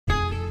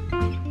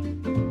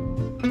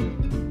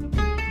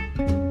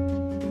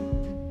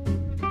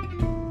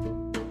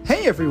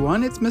Hey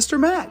everyone, it's Mr.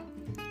 Matt.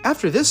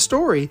 After this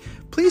story,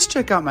 please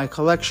check out my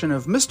collection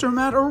of Mr.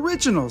 Matt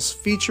Originals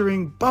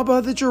featuring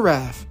Bubba the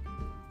Giraffe.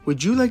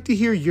 Would you like to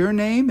hear your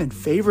name and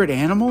favorite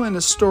animal in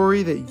a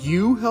story that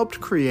you helped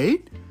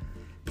create?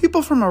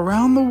 People from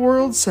around the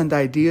world send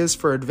ideas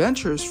for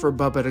adventures for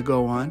Bubba to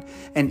go on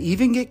and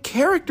even get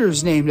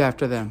characters named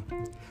after them.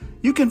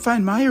 You can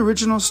find my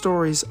original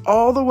stories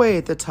all the way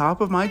at the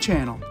top of my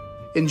channel.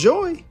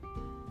 Enjoy!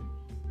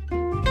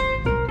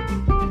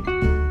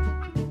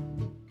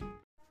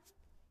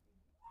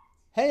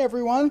 Hey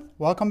everyone,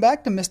 welcome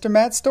back to Mr.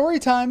 Matt's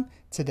Storytime.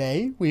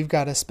 Today we've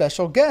got a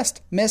special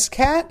guest, Miss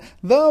Cat,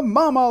 the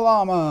Mama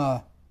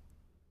Llama.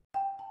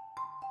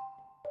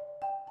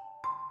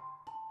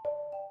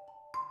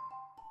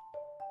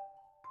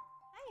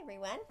 Hi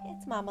everyone,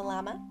 it's Mama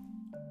Llama.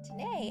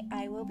 Today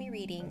I will be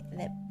reading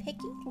The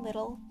Picky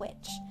Little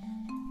Witch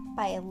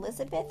by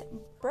Elizabeth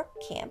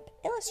Brookcamp,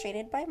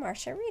 illustrated by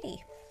Marcia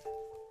Reedy.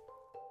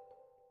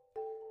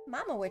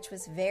 Mama Witch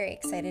was very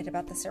excited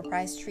about the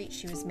surprise treat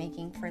she was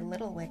making for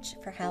Little Witch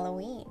for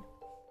Halloween.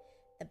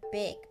 The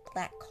big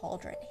black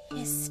cauldron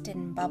hissed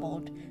and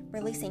bubbled,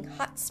 releasing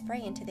hot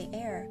spray into the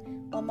air,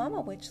 while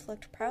Mama Witch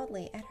looked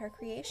proudly at her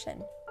creation.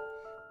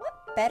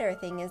 What better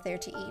thing is there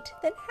to eat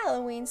than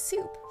Halloween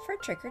soup for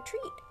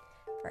trick-or-treat?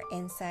 For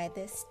inside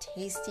this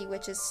tasty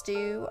witch's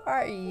stew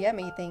are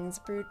yummy things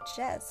brewed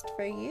just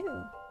for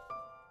you.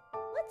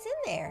 What's in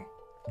there?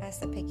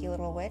 Asked the picky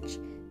little witch,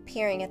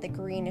 peering at the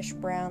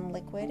greenish-brown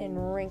liquid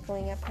and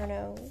wrinkling up her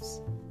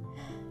nose.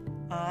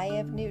 Eye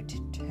of newt,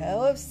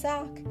 toe of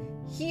sock,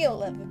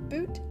 heel of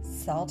boot,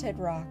 salted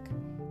rock,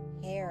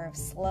 hair of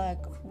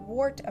slug,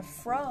 wart of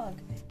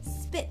frog,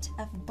 spit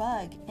of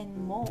bug, and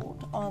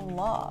mold on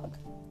log.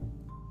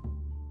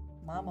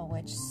 Mama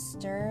Witch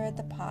stirred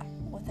the pot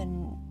with a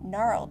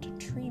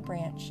gnarled tree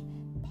branch,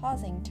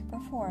 pausing to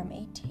perform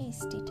a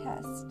tasty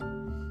test.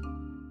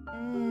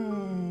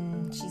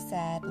 She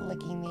said,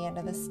 licking the end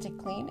of the stick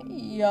clean.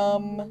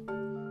 Yum.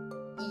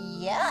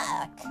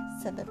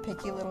 Yuck, said the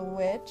picky little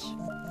witch.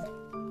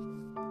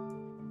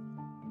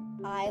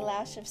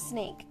 Eyelash of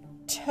snake,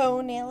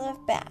 toenail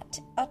of bat,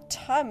 a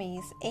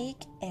tummy's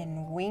ache,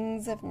 and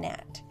wings of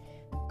gnat.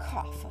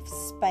 Cough of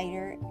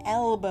spider,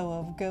 elbow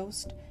of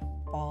ghost,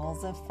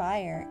 balls of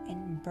fire,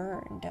 and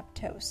burned up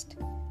toast.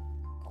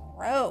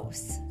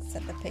 Gross,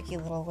 said the picky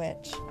little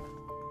witch.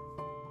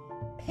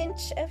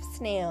 Pinch of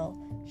snail,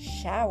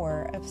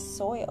 shower of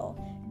soil,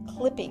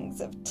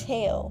 clippings of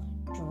tail,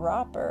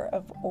 dropper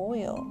of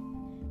oil,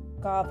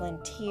 goblin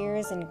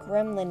tears and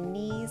gremlin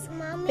knees,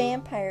 Mommy?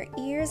 Vampire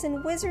ears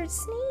and wizard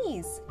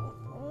sneeze.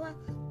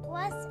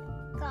 What's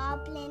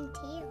goblin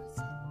tears?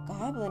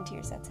 Goblin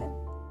tears, that's him.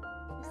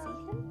 You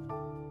see him?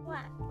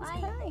 What?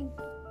 He's crying.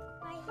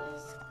 Why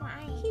he's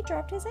crying? He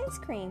dropped his ice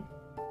cream.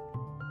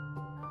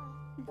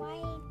 Why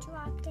he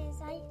dropped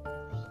his ice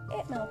cream?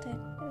 It melted.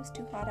 It was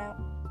too hot out.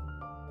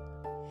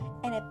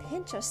 And a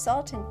pinch of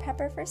salt and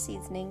pepper for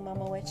seasoning,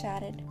 Mama Witch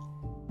added.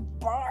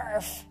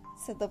 Barf,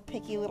 said the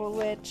picky little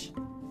witch.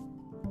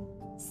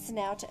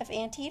 Snout of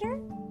anteater?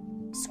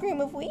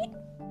 Scream of wheat?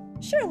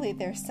 Surely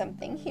there's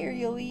something here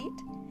you'll eat.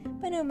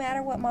 But no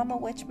matter what Mama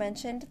Witch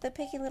mentioned, the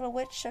picky little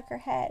witch shook her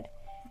head.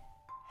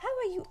 How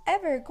are you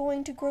ever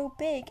going to grow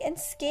big and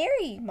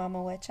scary?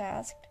 Mama Witch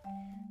asked.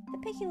 The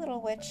picky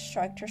little witch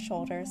shrugged her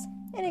shoulders.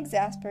 An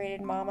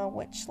exasperated Mama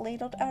Witch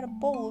ladled out a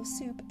bowl of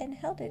soup and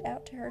held it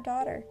out to her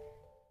daughter.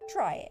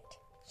 Try it,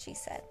 she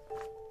said.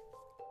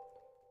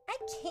 I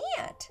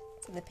can't,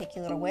 said the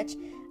picky little witch.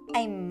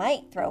 I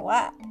might throw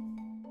up.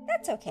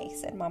 That's okay,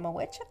 said Mama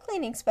Witch. A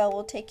cleaning spell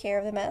will take care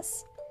of the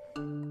mess.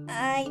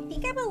 I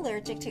think I'm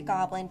allergic to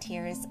goblin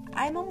tears.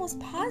 I'm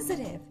almost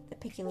positive, the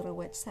picky little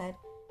witch said.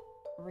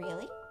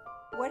 Really?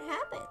 What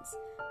happens?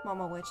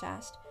 Mama Witch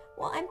asked.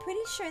 Well, I'm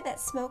pretty sure that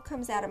smoke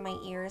comes out of my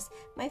ears.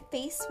 My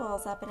face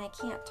swells up and I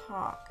can't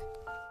talk.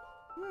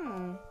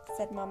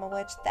 Said Mama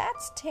Witch.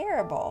 That's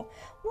terrible.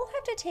 We'll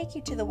have to take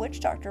you to the witch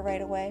doctor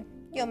right away.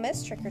 You'll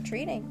miss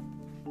trick-or-treating.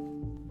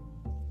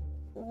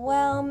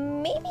 Well,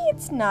 maybe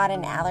it's not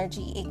an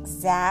allergy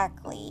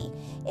exactly.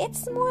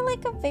 It's more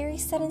like a very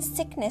sudden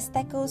sickness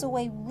that goes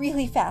away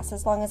really fast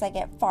as long as I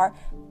get far,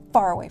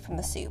 far away from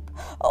the soup.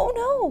 Oh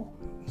no,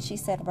 she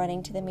said,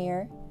 running to the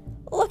mirror.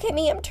 Look at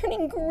me, I'm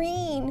turning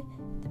green,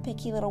 the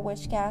picky little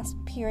witch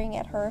gasped, peering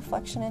at her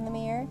reflection in the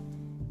mirror.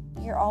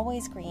 You're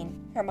always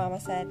green, her mama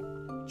said.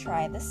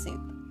 Try the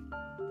soup.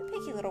 The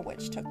picky little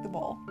witch took the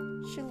bowl.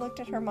 She looked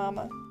at her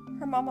mama.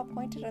 Her mama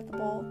pointed at the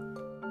bowl.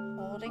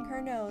 Holding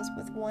her nose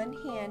with one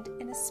hand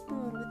and a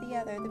spoon with the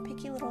other, the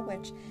picky little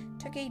witch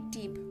took a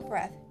deep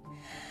breath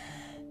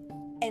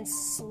and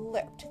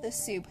slurped the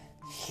soup.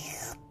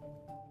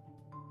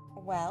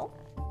 Well,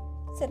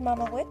 said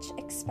Mama Witch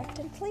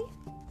expectantly.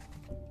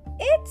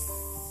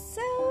 It's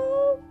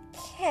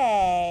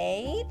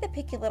okay, the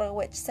picky little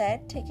witch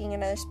said, taking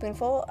another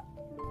spoonful.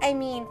 I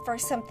mean, for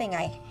something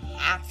I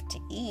have to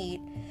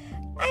eat.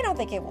 I don't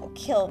think it will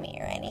kill me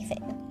or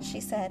anything, she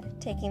said,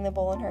 taking the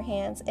bowl in her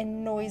hands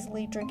and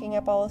noisily drinking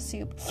up all the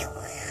soup.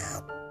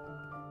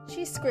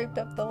 She scraped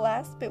up the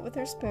last bit with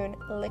her spoon,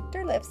 licked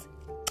her lips,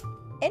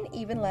 and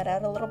even let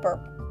out a little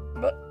burp.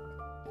 But,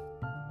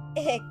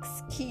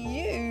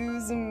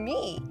 excuse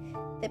me,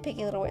 the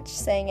picky little witch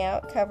sang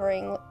out,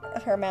 covering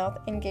her mouth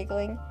and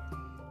giggling.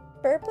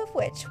 Burp of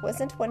witch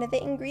wasn't one of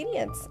the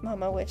ingredients,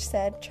 Mama Witch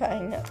said,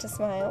 trying not to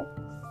smile.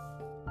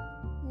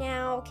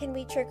 Now, can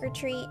we trick or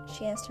treat?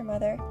 She asked her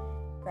mother.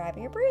 Grab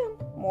your broom.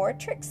 More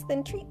tricks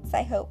than treats,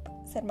 I hope,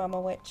 said Mama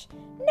Witch.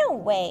 No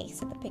way,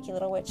 said the picky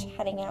little witch,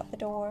 heading out the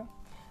door.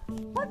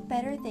 What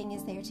better thing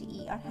is there to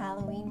eat on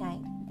Halloween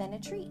night than a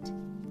treat?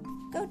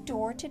 Go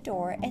door to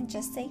door and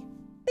just say,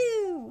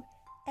 boo,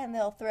 and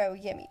they'll throw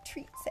yummy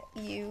treats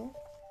at you.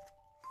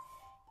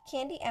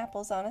 Candy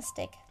apples on a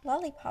stick,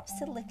 lollipops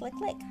to lick, lick,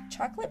 lick,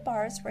 chocolate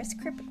bars, Rice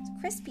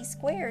crispy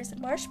squares,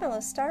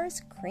 marshmallow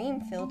stars,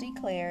 cream-filled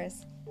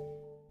eclairs.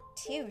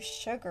 Too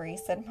sugary,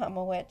 said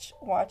Mama Witch,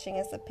 watching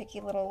as the picky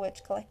little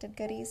witch collected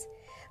goodies.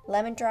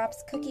 Lemon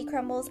drops, cookie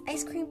crumbles,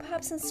 ice cream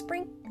pops, and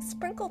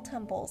sprinkle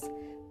tumbles.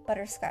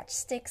 Butterscotch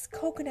sticks,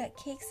 coconut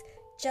cakes,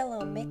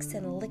 Jell-O mix,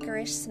 and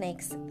licorice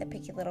snakes, the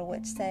picky little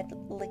witch said,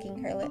 licking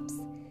her lips.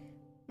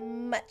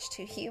 Much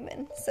too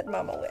human, said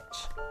Mama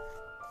Witch.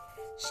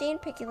 She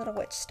and Picky Little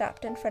Witch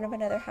stopped in front of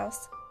another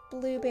house.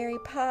 Blueberry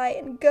pie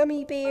and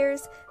gummy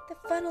bears, the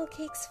funnel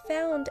cakes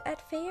found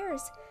at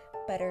fairs.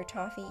 Butter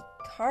toffee,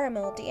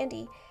 caramel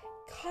dandy,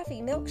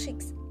 coffee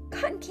milkshakes,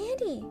 cotton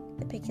candy,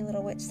 the Picky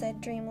Little Witch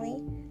said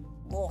dreamily.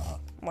 Ugh,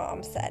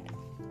 Mom said.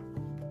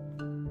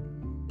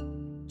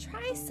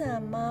 Try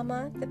some,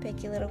 Mama, the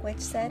Picky Little Witch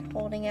said,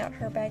 holding out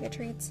her bag of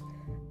treats.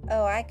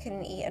 Oh, I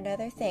couldn't eat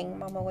another thing,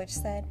 Mama Witch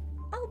said.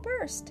 I'll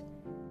burst.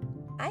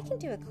 I can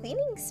do a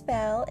cleaning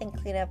spell and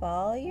clean up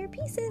all your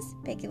pieces,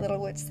 Picky Little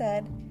Witch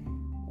said.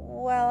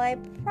 Well, I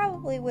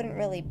probably wouldn't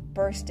really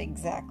burst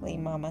exactly,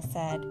 Mama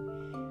said.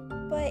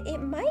 But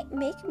it might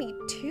make me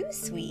too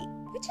sweet.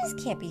 Witches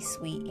can't be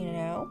sweet, you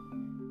know.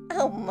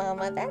 Oh,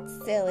 Mama,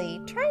 that's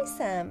silly. Try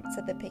some,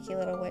 said the Picky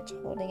Little Witch,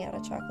 holding out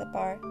a chocolate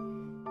bar.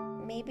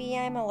 Maybe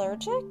I'm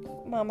allergic,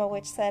 Mama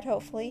Witch said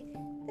hopefully.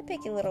 The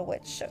Picky Little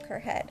Witch shook her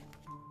head.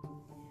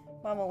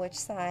 Mama Witch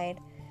sighed,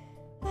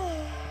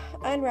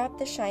 unwrapped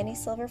the shiny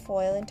silver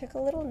foil and took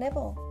a little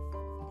nibble.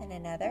 Then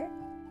another,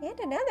 and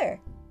another.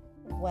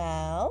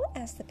 Well,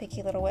 asked the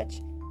Picky Little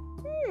Witch.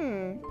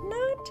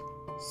 Not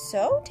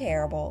so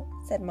terrible,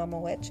 said Mama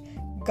Witch,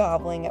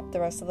 gobbling up the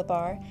rest of the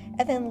bar,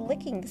 and then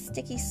licking the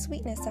sticky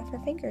sweetness off her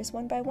fingers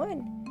one by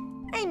one.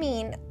 I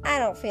mean, I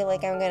don't feel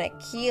like I'm gonna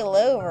keel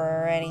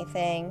over or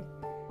anything.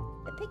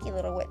 The Picky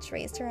Little Witch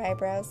raised her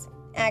eyebrows.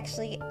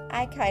 Actually,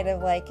 I kind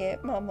of like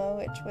it, Mama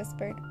Witch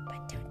whispered,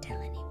 but don't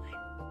tell anyone.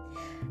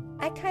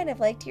 I kind of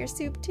liked your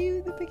soup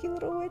too, the Picky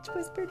Little Witch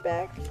whispered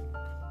back.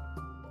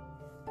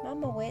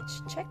 Mama Witch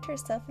checked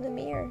herself in the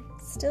mirror.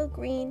 Still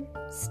green,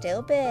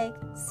 still big,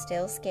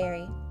 still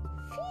scary.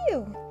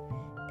 Phew!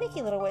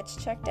 Picky Little Witch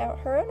checked out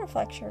her own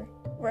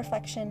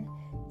reflection.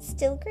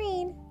 Still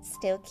green,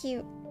 still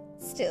cute,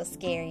 still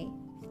scary.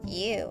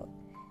 Phew!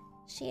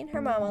 She and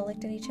her mama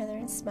looked at each other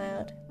and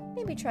smiled.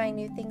 Maybe trying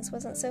new things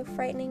wasn't so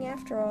frightening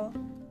after all.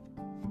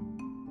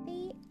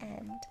 The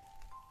end.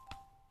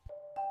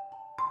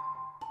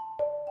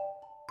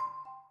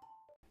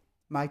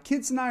 My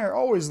kids and I are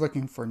always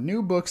looking for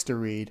new books to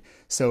read,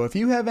 so if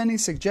you have any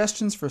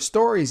suggestions for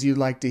stories you'd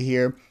like to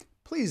hear,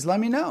 please let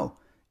me know.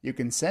 You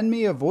can send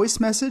me a voice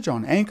message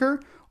on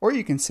Anchor, or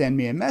you can send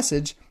me a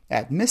message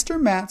at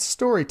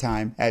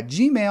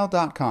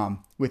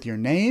mrmattsstorytime@gmail.com with your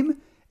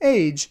name,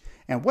 age,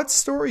 and what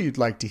story you'd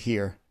like to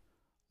hear.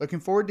 Looking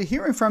forward to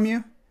hearing from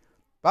you.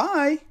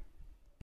 Bye!